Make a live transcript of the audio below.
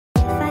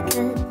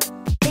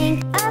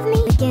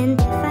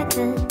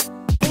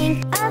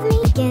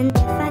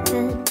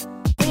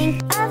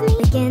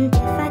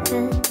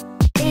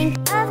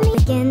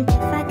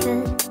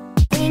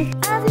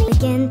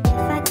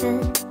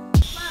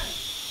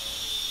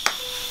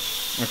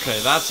Okay,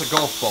 that's a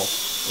golf ball.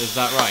 Is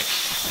that right?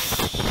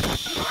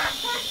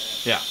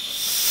 Yeah.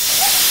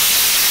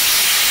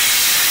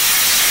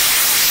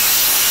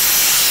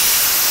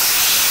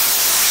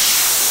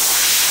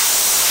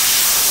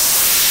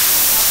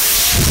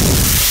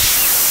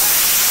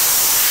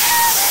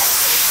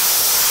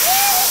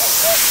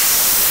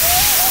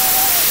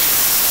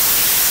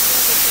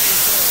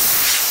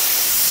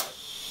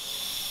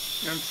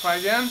 You want to try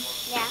again?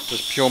 Yeah.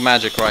 Just pure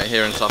magic right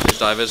here in Southeast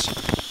Divers.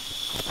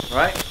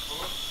 Right?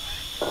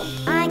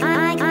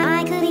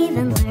 I could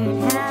even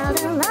learn how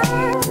to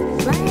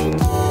love like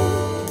you.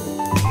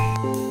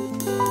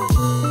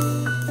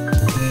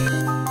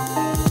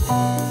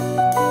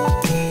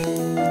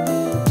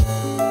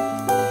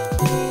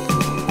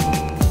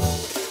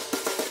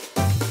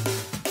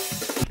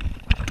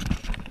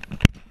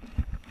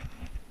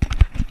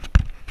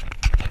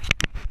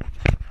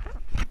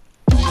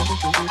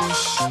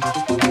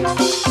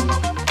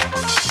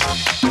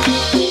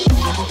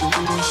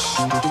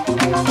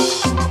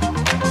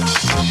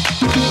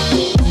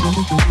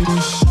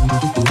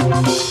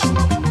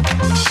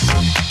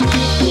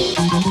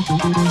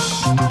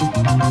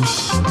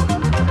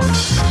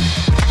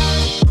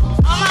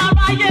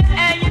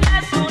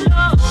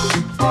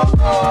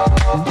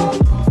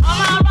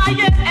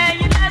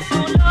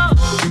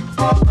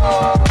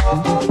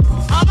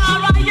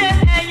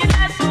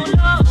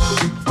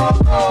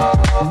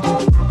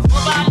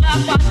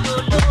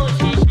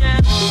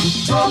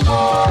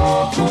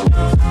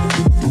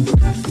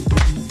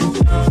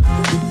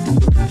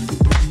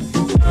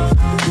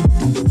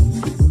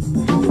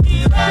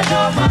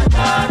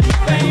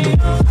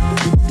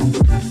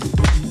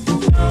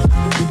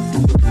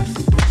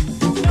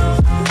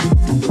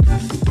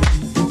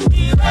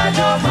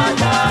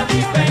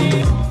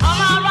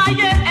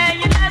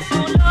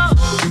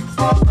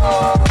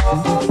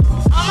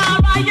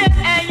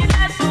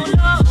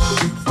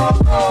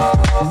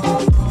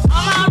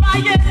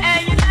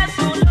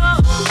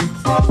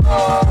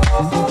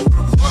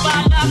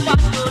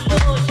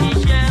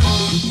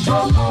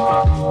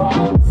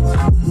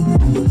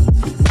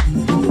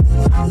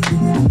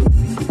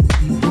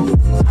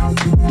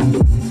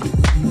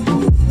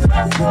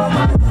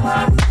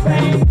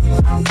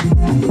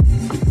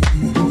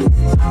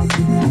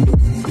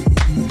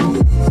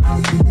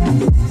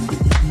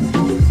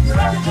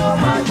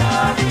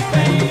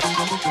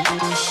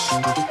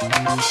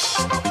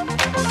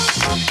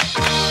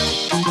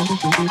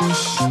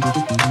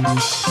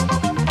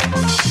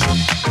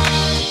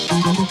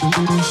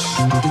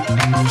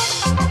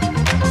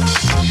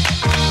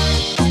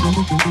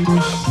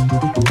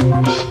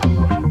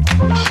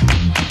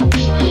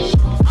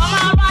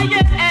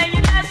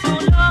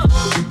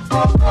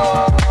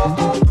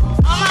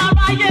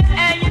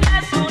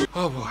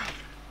 Oh boy.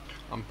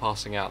 I'm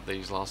passing out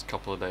these last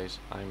couple of days.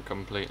 I'm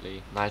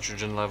completely...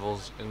 Nitrogen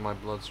levels in my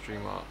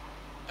bloodstream are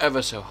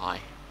ever so high.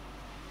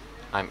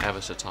 I'm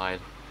ever so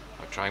tired.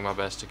 I'm trying my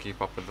best to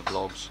keep up with the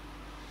vlogs.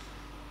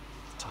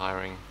 It's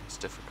tiring, it's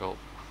difficult,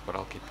 but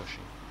I'll keep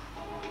pushing.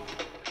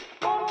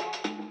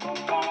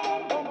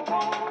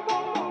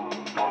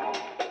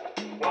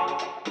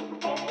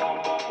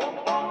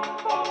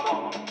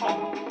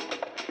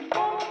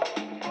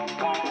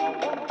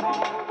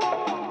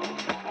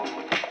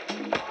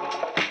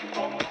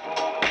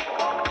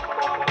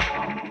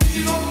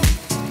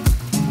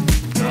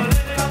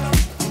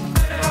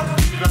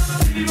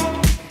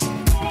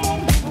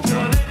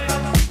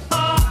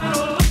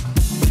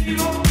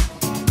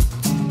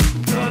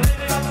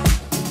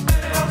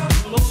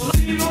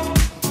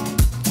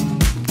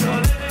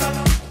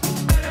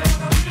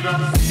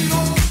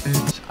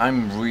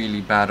 I'm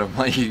really bad at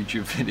my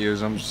YouTube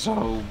videos. I'm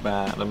so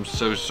bad. I'm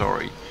so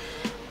sorry.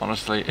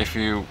 Honestly, if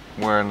you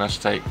were in a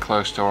state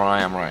close to where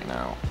I am right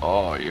now,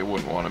 oh, you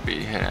wouldn't want to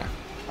be here.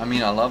 I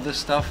mean, I love this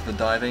stuff. The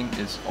diving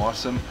is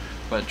awesome,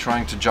 but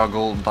trying to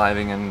juggle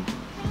diving and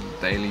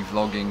daily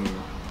vlogging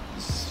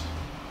is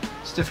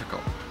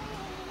difficult.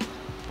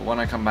 But when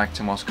I come back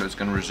to Moscow, it's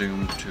going to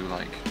resume to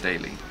like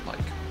daily, like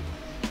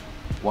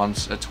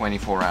once a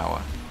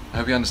 24-hour. I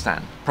hope you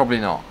understand. Probably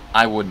not.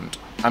 I wouldn't.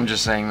 I'm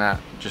just saying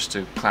that just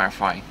to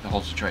clarify the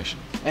whole situation.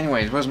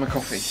 Anyways, where's my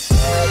coffee?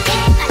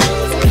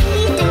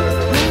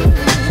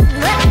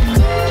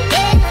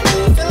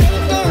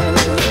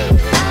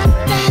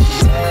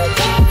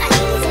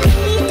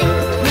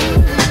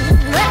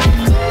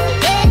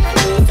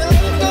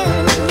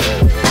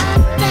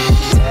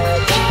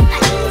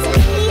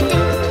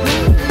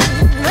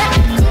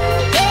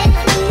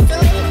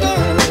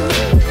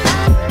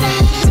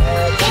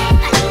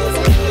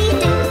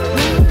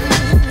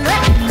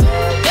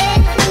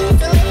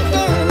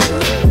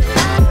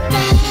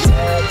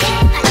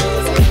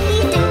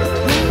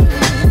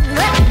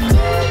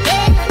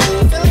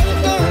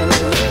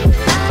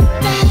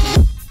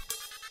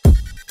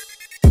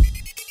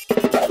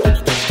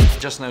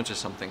 Just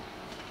noticed something.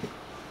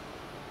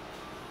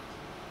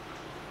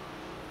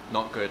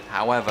 Not good.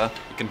 However,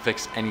 you can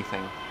fix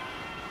anything.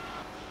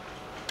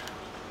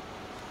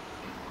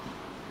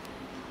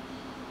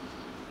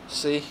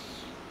 See,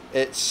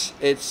 it's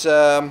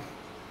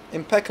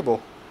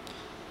impeccable.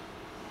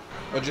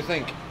 What do you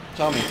think?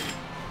 Tell me.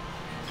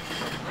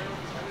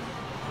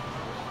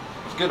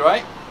 It's good,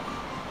 right?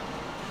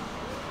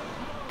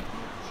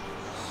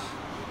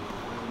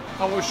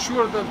 I was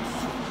sure that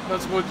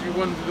that's what you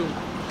wanted to do.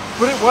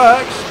 But it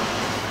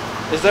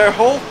works. Is there a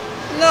hole?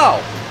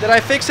 No. Did I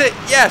fix it?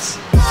 Yes.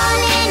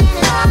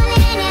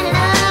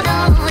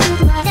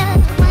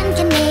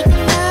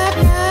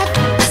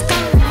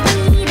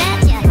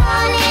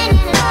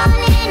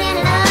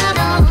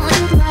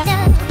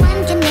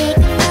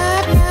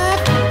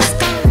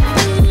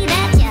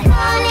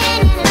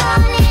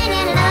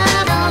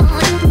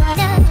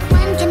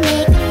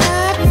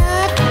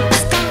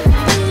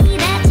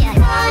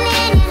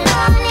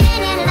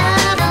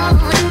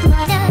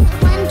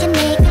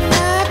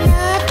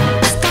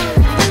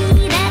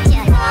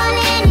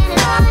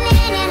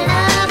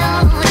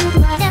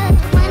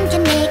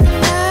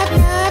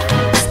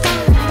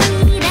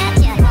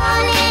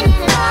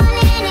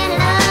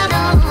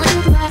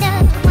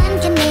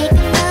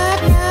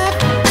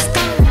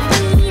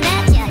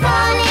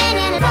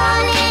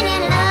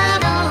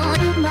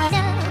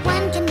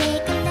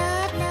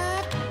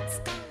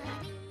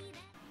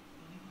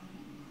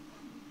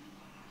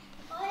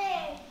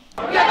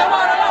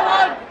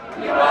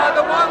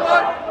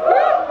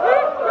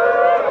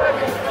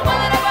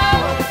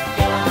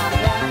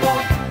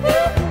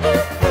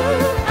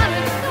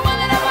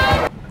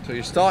 So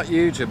you start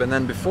YouTube and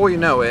then before you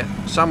know it,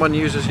 someone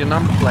uses your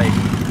number plate.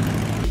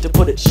 To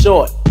put it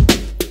short,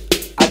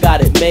 I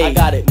got it made.